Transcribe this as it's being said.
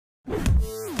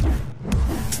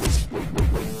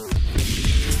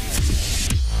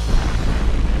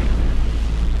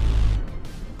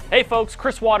Hey folks,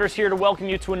 Chris Waters here to welcome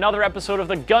you to another episode of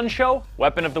The Gun Show,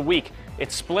 Weapon of the Week.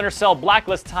 It's Splinter Cell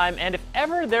Blacklist time, and if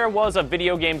ever there was a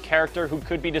video game character who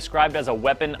could be described as a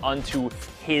weapon unto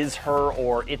his, her,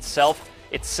 or itself,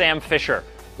 it's Sam Fisher.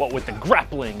 What with the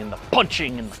grappling, and the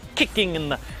punching, and the kicking,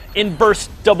 and the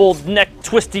inburst, double neck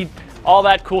twisty, all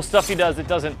that cool stuff he does, it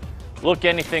doesn't look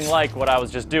anything like what I was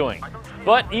just doing.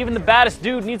 But even the baddest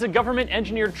dude needs a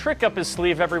government-engineered trick up his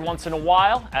sleeve every once in a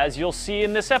while, as you'll see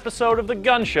in this episode of The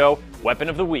Gun Show, Weapon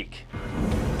of the Week.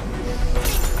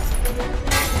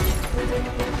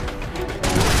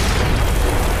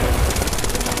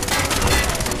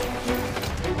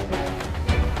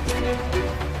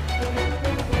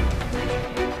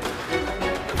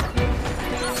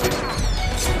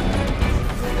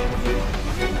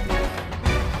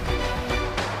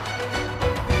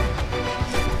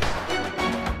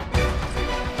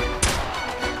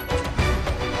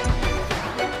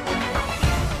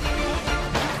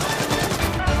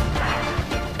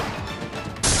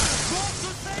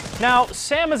 Now,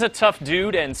 Sam is a tough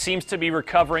dude and seems to be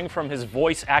recovering from his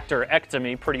voice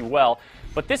actor-ectomy pretty well,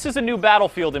 but this is a new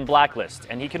battlefield in Blacklist,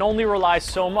 and he can only rely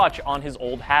so much on his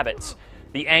old habits.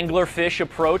 The anglerfish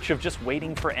approach of just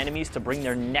waiting for enemies to bring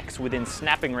their necks within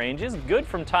snapping range is good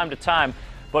from time to time,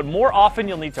 but more often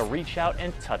you'll need to reach out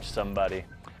and touch somebody.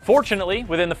 Fortunately,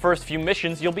 within the first few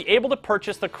missions, you'll be able to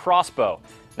purchase the Crossbow.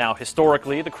 Now,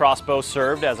 historically, the Crossbow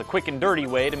served as a quick and dirty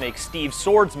way to make Steve's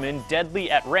swordsmen deadly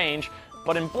at range,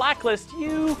 but in Blacklist,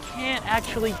 you can't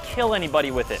actually kill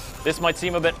anybody with it. This might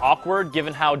seem a bit awkward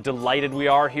given how delighted we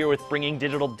are here with bringing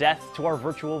digital death to our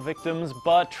virtual victims,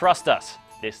 but trust us,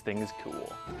 this thing is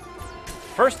cool.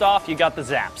 First off, you got the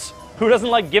zaps. Who doesn't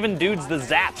like giving dudes the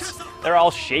zaps? They're all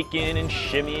shaking and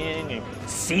shimmying and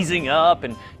seizing up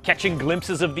and catching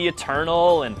glimpses of the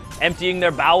eternal and emptying their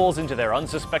bowels into their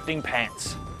unsuspecting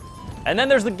pants. And then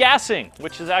there's the gassing,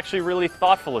 which is actually really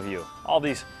thoughtful of you. All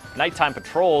these nighttime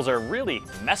patrols are really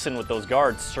messing with those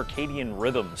guards' circadian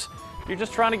rhythms. You're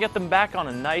just trying to get them back on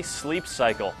a nice sleep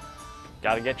cycle.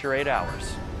 Gotta get your 8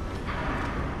 hours.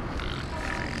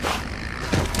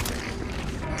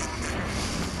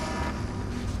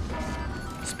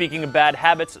 Speaking of bad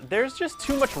habits, there's just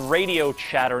too much radio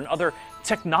chatter and other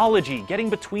technology getting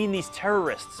between these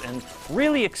terrorists and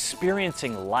really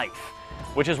experiencing life,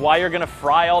 which is why you're gonna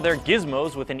fry all their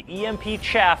gizmos with an EMP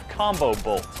chaff combo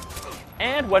bolt.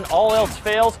 And when all else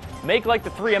fails, make like the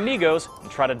three amigos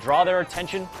and try to draw their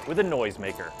attention with a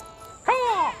noisemaker.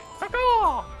 Caw!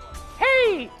 Caw!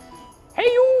 Hey! Hey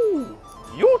you!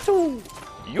 You two!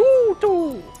 You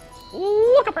two!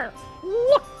 Look up here!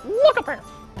 Look up here!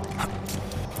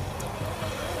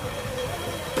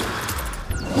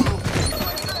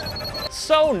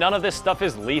 So none of this stuff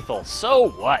is lethal, so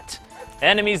what?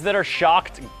 Enemies that are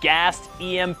shocked, gassed,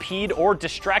 EMP'd, or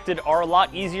distracted are a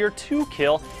lot easier to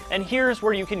kill, and here's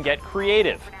where you can get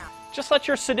creative. Just let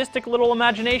your sadistic little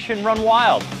imagination run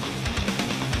wild.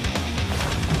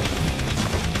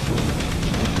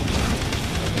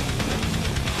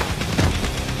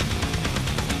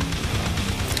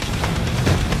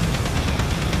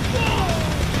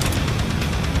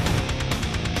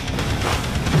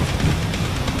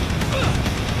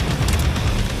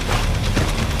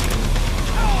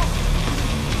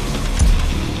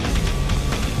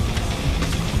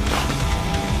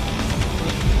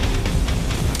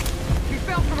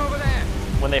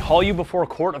 When they haul you before a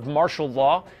court of martial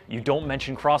law, you don't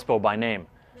mention Crossbow by name.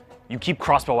 You keep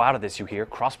Crossbow out of this, you hear?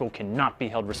 Crossbow cannot be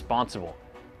held responsible.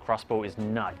 Crossbow is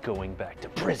not going back to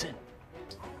prison.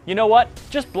 You know what?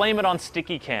 Just blame it on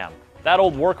Sticky Cam. That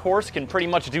old workhorse can pretty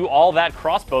much do all that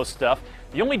Crossbow stuff.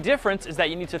 The only difference is that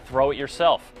you need to throw it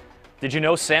yourself. Did you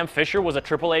know Sam Fisher was a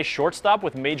AAA shortstop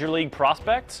with Major League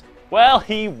prospects? Well,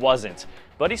 he wasn't,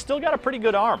 but he's still got a pretty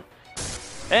good arm.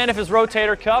 And if his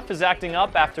rotator cuff is acting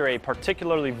up after a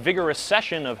particularly vigorous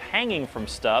session of hanging from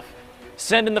stuff,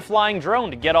 send in the flying drone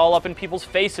to get all up in people's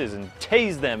faces and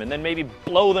tase them and then maybe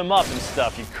blow them up and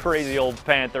stuff, you crazy old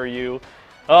panther, you.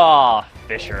 Ah,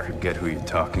 Fisher. Forget who you're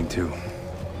talking to.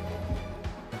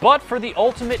 But for the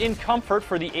ultimate in comfort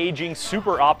for the aging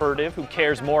super operative who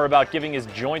cares more about giving his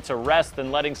joints a rest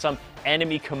than letting some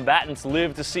enemy combatants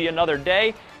live to see another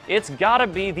day, it's gotta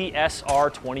be the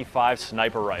SR-25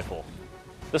 sniper rifle.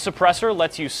 The suppressor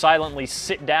lets you silently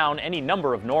sit down any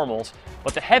number of normals,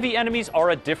 but the heavy enemies are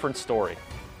a different story.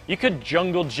 You could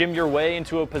jungle gym your way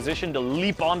into a position to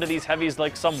leap onto these heavies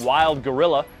like some wild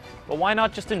gorilla, but why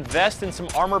not just invest in some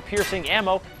armor-piercing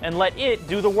ammo and let it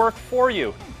do the work for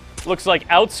you? Looks like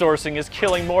outsourcing is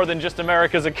killing more than just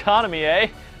America's economy, eh?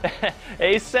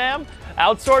 Eh, Sam?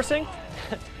 Outsourcing?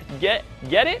 Get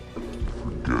it?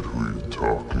 Forget who you're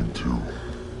talking to.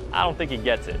 I don't think he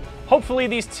gets it. Hopefully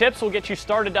these tips will get you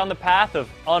started down the path of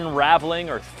unraveling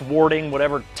or thwarting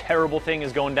whatever terrible thing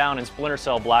is going down in Splinter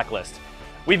Cell Blacklist.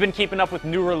 We've been keeping up with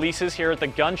new releases here at the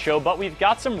Gun Show, but we've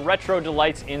got some retro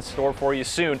delights in store for you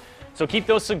soon. So keep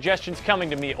those suggestions coming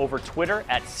to me over Twitter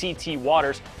at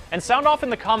CTWaters, and sound off in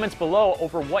the comments below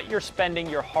over what you're spending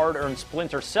your hard-earned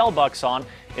Splinter Cell bucks on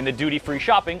in the duty-free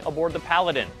shopping aboard the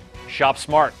Paladin. Shop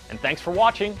smart, and thanks for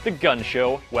watching the Gun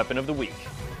Show Weapon of the Week.